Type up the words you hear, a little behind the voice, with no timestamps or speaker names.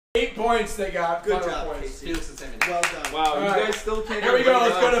8 points they got. Good Final job, points. Casey. Felix and Simon. Well done. Wow, All you right. guys still can't. Here we go.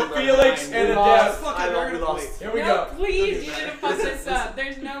 Let's go to Felix and Adept. We're gonna wait. Here we no, go. please, you didn't fuck this up.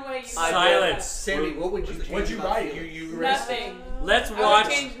 There's no way you. Silence. Sammy, what would you change? What'd you about write? Felix? You Nothing. Let's I would watch.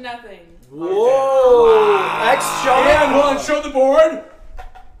 change nothing. Whoa! X, show And me. hold on, show the board.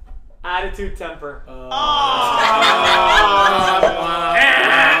 Attitude, temper.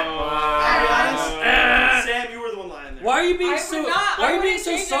 Sam, you were the one lying there. Why are you being I so? would not. Why are I you being wouldn't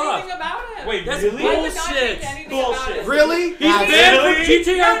so change soft? anything about him. Wait, that's I really? would not change bullshit. anything about him. Really? He's banned from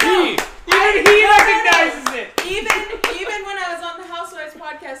GTRP. Even he recognizes it. Even when I was on the Housewives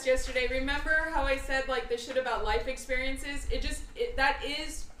podcast yesterday, remember how I said like the shit about life experiences? That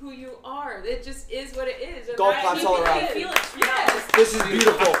is who you are. It just is what it is. And Golf that claps is all who around. it is. Yes. This is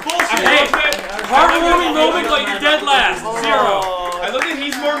beautiful. Hey, heartwarming moment, but you're dead last. 0. I look at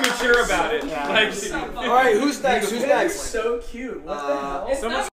he's more mature about it. Like, All right, who's next? Who's next? So cute. What the hell? It's not